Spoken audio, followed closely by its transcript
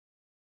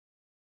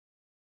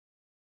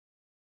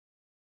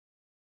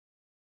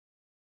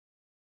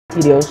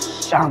DD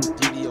Osama.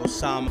 DD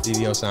Osama.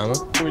 DD Osama.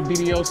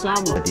 DD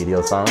Osama. DD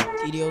Osama.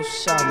 DD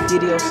Osama.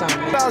 DD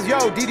Osama. Yo,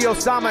 DD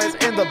Osama is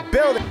in the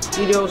building.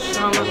 DD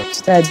Osama.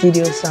 It's that DD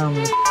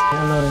Osama.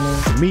 I know the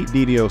name. Meet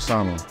DD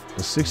Osama,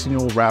 a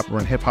 16-year-old rapper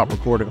and hip-hop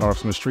recording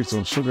artist from the streets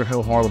of Sugar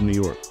Hill, Harlem, New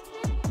York.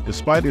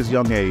 Despite his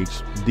young age,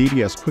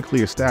 DD has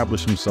quickly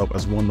established himself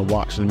as one to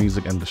watch in the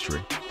music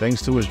industry,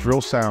 thanks to his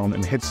drill sound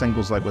and hit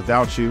singles like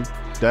Without You,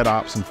 Dead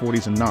Ops, and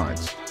 40s and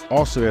 9s.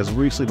 Also, has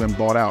recently been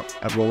bought out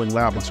at Rolling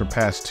Loud and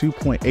surpassed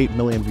 2.8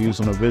 million views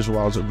on a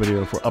visualizer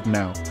video for Up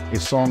Now, a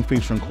song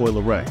featuring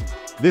Coyle Ray.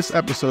 This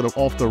episode of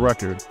Off the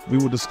Record, we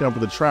will discover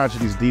the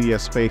tragedies DD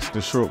has faced in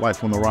his short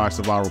life on the rise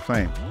to viral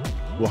fame.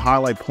 We'll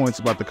highlight points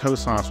about the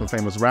cosigns from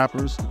famous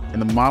rappers and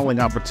the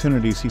modeling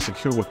opportunities he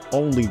secured with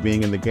only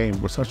being in the game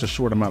for such a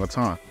short amount of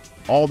time.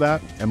 All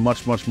that and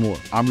much, much more.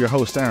 I'm your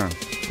host, Aaron.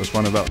 Let's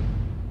run it up.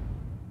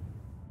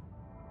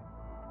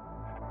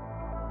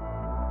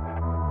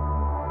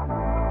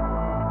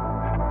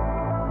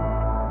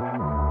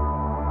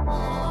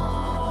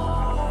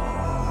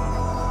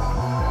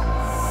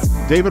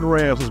 David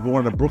Reyes was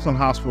born in a Brooklyn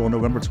hospital on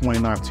November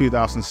 29,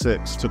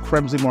 2006 to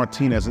Kremsy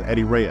Martinez and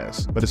Eddie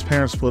Reyes, but his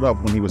parents split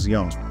up when he was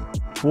young.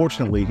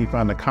 Fortunately, he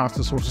found a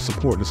constant source of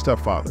support in his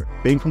stepfather.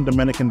 Being from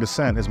Dominican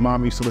descent, his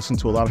mom used to listen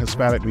to a lot of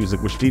Hispanic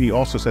music, which DD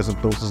also says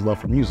influenced his love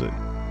for music.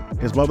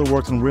 His mother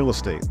worked in real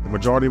estate the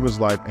majority of his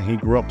life, and he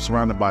grew up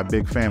surrounded by a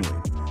big family.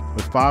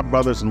 With 5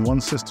 brothers and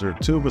 1 sister,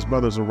 2 of his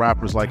brothers are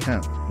rappers like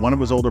him. One of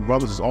his older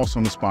brothers is also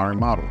an aspiring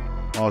model,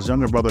 while his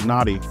younger brother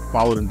Nadi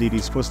followed in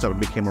DD's footsteps and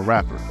became a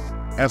rapper.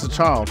 As a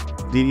child,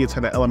 DD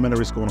attended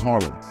elementary school in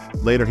Harlem.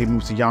 Later, he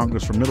moved to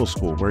Yonkers for middle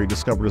school, where he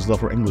discovered his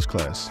love for English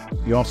class.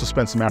 He also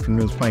spent some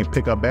afternoons playing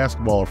pickup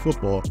basketball or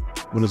football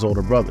with his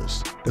older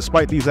brothers.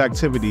 Despite these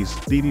activities,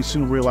 DD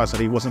soon realized that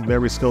he wasn't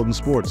very skilled in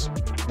sports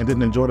and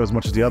didn't enjoy it as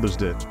much as the others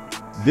did.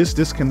 This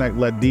disconnect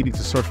led DD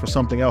to search for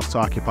something else to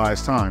occupy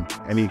his time,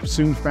 and he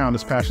soon found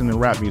his passion in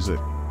rap music.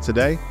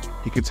 Today,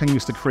 he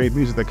continues to create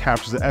music that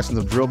captures the essence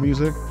of drill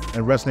music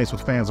and resonates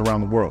with fans around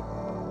the world.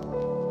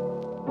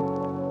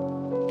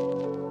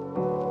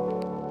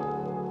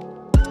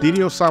 DD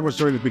Osama's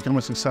journey to become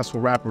a successful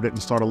rapper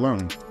didn't start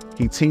alone.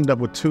 He teamed up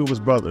with 2 of his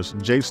brothers,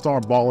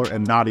 J-Star Baller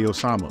and Nadi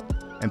Osama,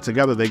 and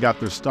together they got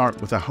their start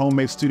with a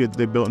homemade studio that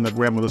they built in their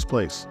grandmother's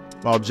place.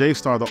 While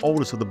J-Star, the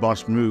oldest of the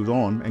bunch, moved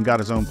on and got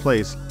his own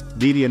place,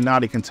 DD and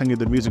Nadi continued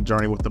their music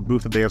journey with the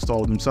booth that they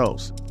installed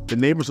themselves. The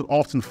neighbors would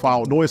often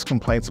file noise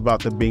complaints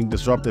about them being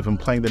disruptive and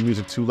playing their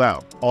music too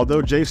loud.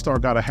 Although J-Star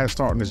got a head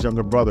start on his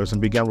younger brothers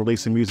and began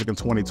releasing music in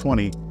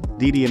 2020,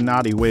 DD and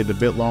Nadi waited a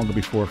bit longer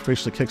before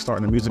officially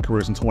kickstarting their music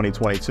careers in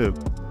 2022.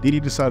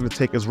 DD decided to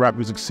take his rap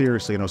music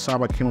seriously, and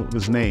Osama came up with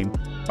his name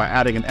by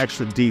adding an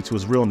extra D to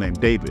his real name,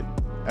 David.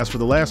 As for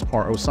the last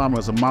part, Osama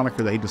is a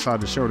moniker that he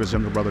decided to share with his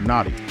younger brother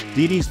Nadi.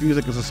 DD's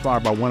music is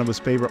inspired by one of his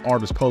favorite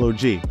artists, Polo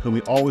G, whom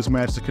he always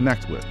managed to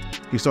connect with.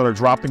 He started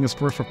dropping his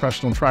first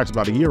professional tracks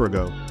about a year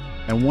ago,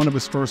 and one of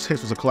his first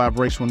hits was a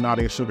collaboration with Nadi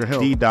and Sugar Hill,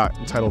 D.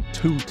 entitled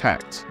 2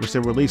 Tact, which they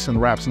released on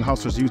Raps and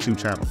Hustlers' YouTube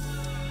channel.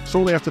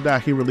 Shortly after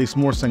that, he released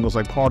more singles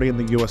like Party in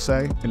the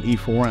USA and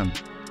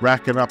Ep4,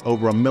 racking up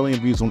over 1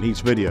 million views on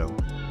each video.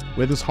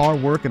 With his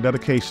hard work and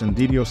dedication,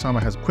 DD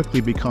Osama has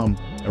quickly become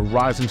a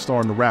rising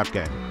star in the rap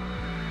game.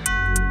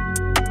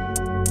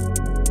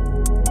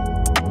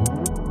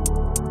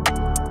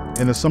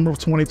 In the summer of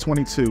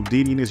 2022,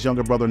 DD and his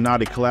younger brother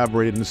Nadi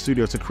collaborated in the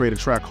studio to create a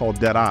track called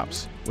Dead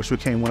Ops, which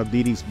became one of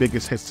DD's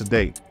biggest hits to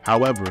date.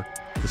 However,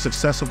 the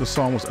success of the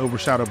song was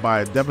overshadowed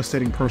by a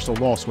devastating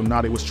personal loss when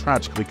Nadi was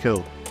tragically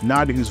killed.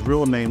 Nadi, whose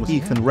real name was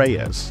Ethan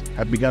Reyes,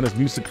 had begun his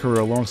music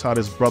career alongside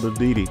his brother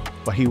DD,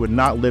 but he would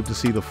not live to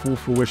see the full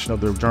fruition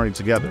of their journey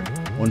together.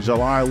 On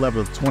July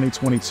 11,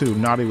 2022,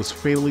 Nadi was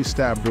fatally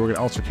stabbed during an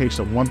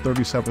altercation at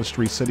 137th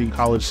Street City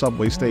College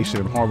subway station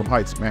in Harlem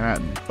Heights,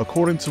 Manhattan.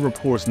 According to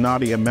reports,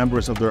 Nadi and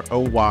members of their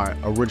OY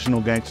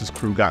Original Gangsters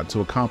crew got into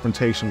a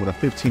confrontation with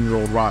a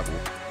 15-year-old rival,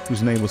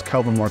 whose name was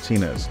Kelvin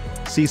Martinez.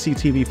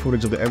 CCTV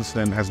footage of the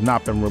incident has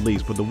not been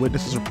released, but the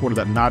witnesses reported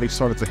that Nadi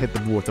started to hit the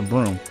boy with a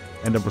broom,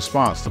 and in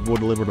response, the boy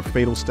delivered a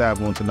fatal stab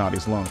wound to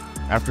Nadi's lung.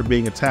 After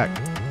being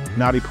attacked,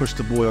 Nadi pushed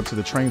the boy onto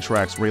the train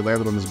tracks where he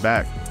landed on his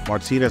back.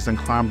 Martinez then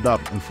climbed up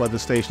and fled the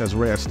station as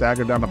Reyes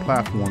staggered down the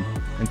platform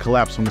and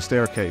collapsed on the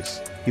staircase.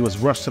 He was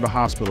rushed to the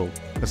hospital,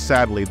 but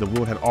sadly, the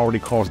wound had already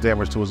caused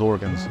damage to his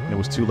organs, and it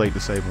was too late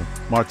to save him.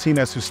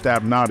 Martinez, who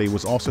stabbed Nadi,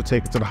 was also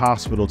taken to the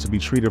hospital to be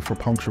treated for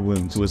puncture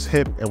wounds to his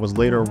hip and was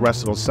later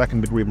arrested on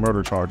second-degree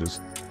murder charges.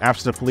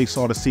 After the police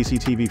saw the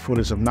CCTV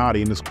footage of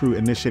Nadi and his crew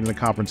initiating the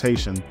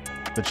confrontation,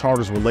 the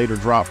charges were later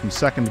dropped from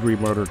second-degree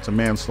murder to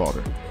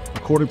manslaughter.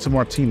 According to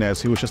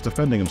Martinez, he was just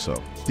defending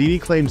himself.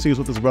 DD claims he was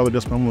with his brother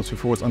just moments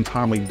before his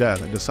untimely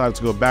death and decided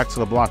to go back to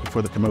the block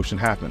before the commotion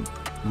happened.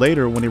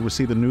 Later, when he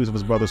received the news of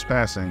his brother's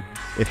passing,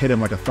 it hit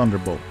him like a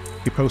thunderbolt.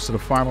 He posted a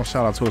final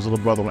shout-out to his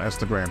little brother on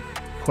Instagram,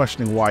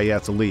 questioning why he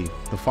had to leave.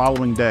 The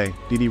following day,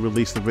 DD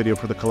released the video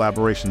for the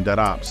collaboration Dead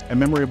Ops. In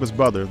memory of his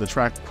brother, the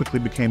track quickly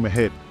became a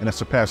hit and has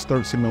surpassed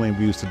 13 million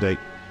views to date.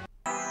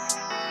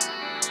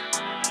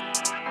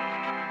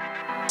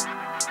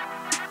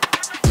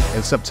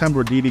 In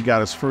September, DD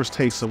got his first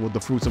taste of what the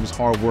fruits of his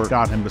hard work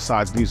got him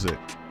besides music.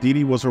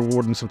 DD was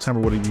rewarded in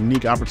September with a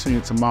unique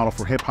opportunity to model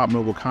for hip-hop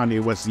mogul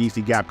Kanye West's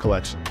Yeezy Gap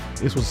collection.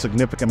 This was a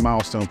significant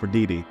milestone for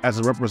DD, as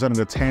it represented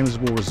a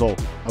tangible result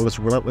of his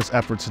relentless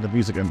efforts in the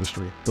music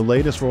industry. The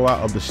latest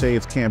rollout of the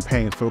Shades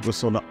campaign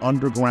focused on the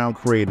underground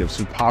creatives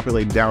who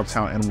populate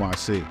downtown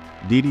NYC.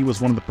 DD was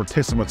one of the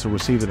participants who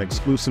received an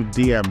exclusive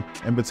DM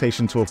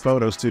invitation to a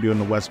photo studio in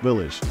the West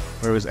Village,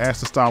 where he was asked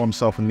to style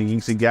himself in the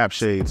Yeezy Gap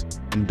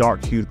shades and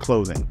dark-hued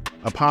clothing.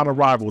 Upon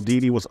arrival,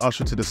 DD was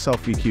ushered to the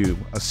selfie cube.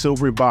 A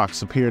silvery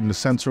box appeared in the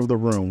center of the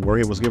room, where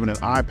he was given an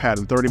iPad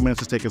and 30 minutes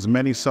to take as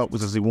many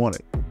selfies as he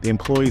wanted. The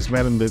employees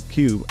met in the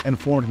cube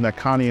informed him that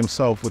Kanye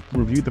himself would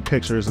review the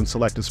pictures and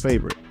select his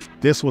favorite.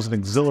 This was an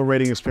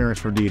exhilarating experience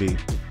for DD,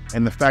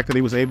 and the fact that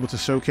he was able to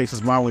showcase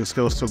his modeling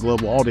skills to a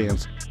global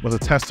audience was a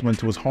testament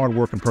to his hard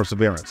work and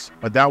perseverance.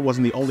 But that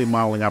wasn't the only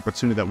modeling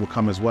opportunity that would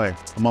come his way.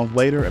 A month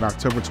later, in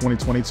October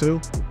 2022,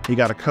 he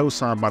got a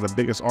co-sign by the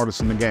biggest artist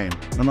in the game,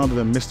 none other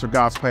than Mr.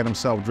 God's Plan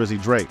himself, Drizzy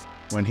Drake,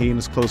 when he and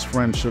his close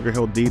friend Sugar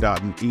Hill D.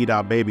 and E.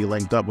 Baby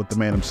linked up with the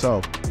man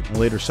himself and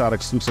later shot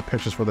exclusive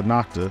pictures for the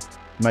Nocta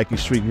Nike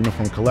Street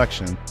Uniform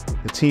collection.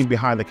 The team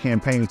behind the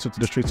campaign took to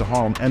the streets of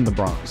Harlem and the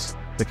Bronx.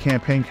 The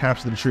campaign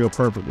captured the trio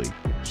perfectly,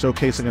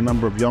 showcasing a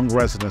number of young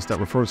residents that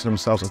refer to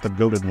themselves as the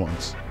goated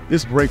ones.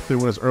 This breakthrough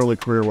in his early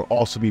career will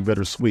also be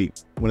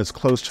bittersweet when his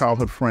close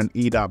childhood friend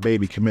E.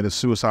 Baby committed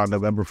suicide on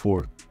November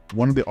 4th.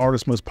 One of the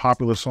artist's most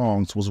popular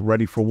songs was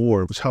Ready for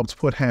War, which helped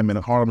put him in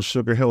Harlem's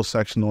Sugar Hill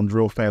section on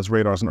drill fans'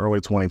 radars in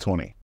early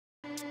 2020.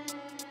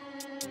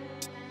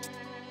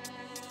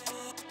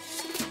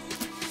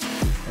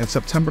 In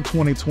September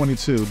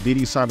 2022,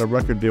 DD signed a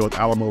record deal with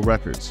Alamo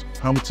Records,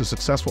 home to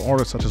successful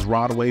artists such as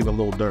Rod Wave and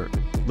Lil Durk.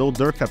 Lil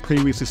Durk had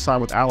previously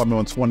signed with Alamo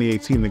in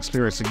 2018 and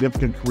experienced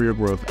significant career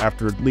growth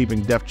after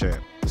leaving Def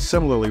Jam.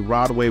 Similarly,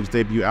 Rod Wave's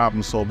debut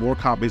album sold more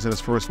copies in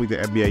its first week than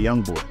NBA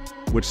Youngboy.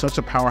 With such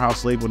a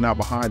powerhouse label now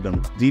behind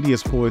him, DD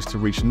is poised to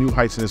reach new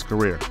heights in his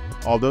career.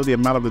 Although the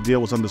amount of the deal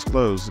was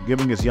undisclosed,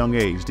 given his young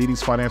age,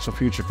 DD's financial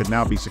future could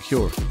now be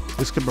secure.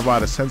 This could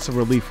provide a sense of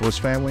relief for his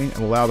family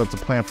and allow them to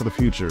plan for the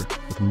future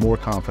with more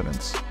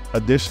confidence.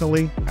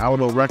 Additionally,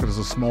 Alamo Records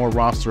has a small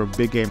roster of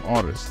big-game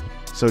artists,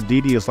 so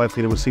DD is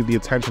likely to receive the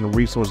attention and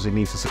resources he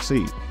needs to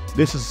succeed.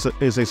 This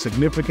is a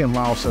significant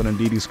milestone in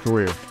DD's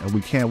career, and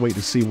we can't wait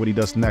to see what he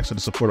does next with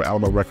the support of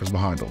Alamo Records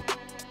behind him.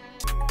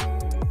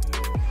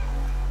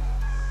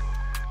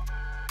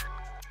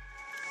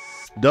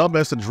 Dubbed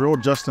as the drill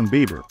Justin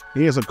Bieber,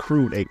 he has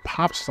accrued a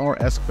pop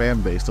star-esque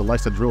fan base the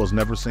likes the drill has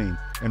never seen.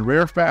 In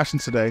rare fashion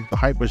today, the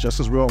hype is just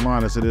as real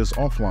online as it is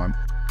offline.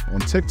 On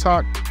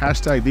TikTok,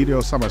 hashtag DD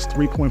Osama has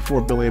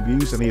 3.4 billion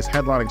views, and he is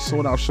headlining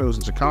sold-out shows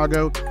in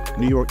Chicago,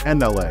 New York, and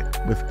LA.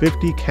 With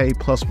 50K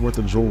plus worth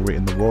of jewelry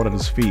in the world at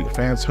his feet,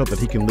 fans hope that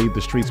he can leave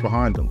the streets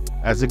behind him.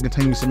 As he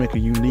continues to make a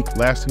unique,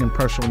 lasting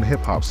impression on the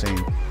hip-hop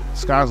scene,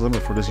 sky's the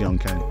limit for this young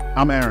king.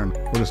 I'm Aaron,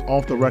 with this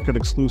off-the-record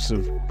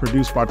exclusive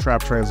produced by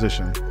Trap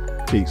Transition.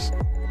 Peace.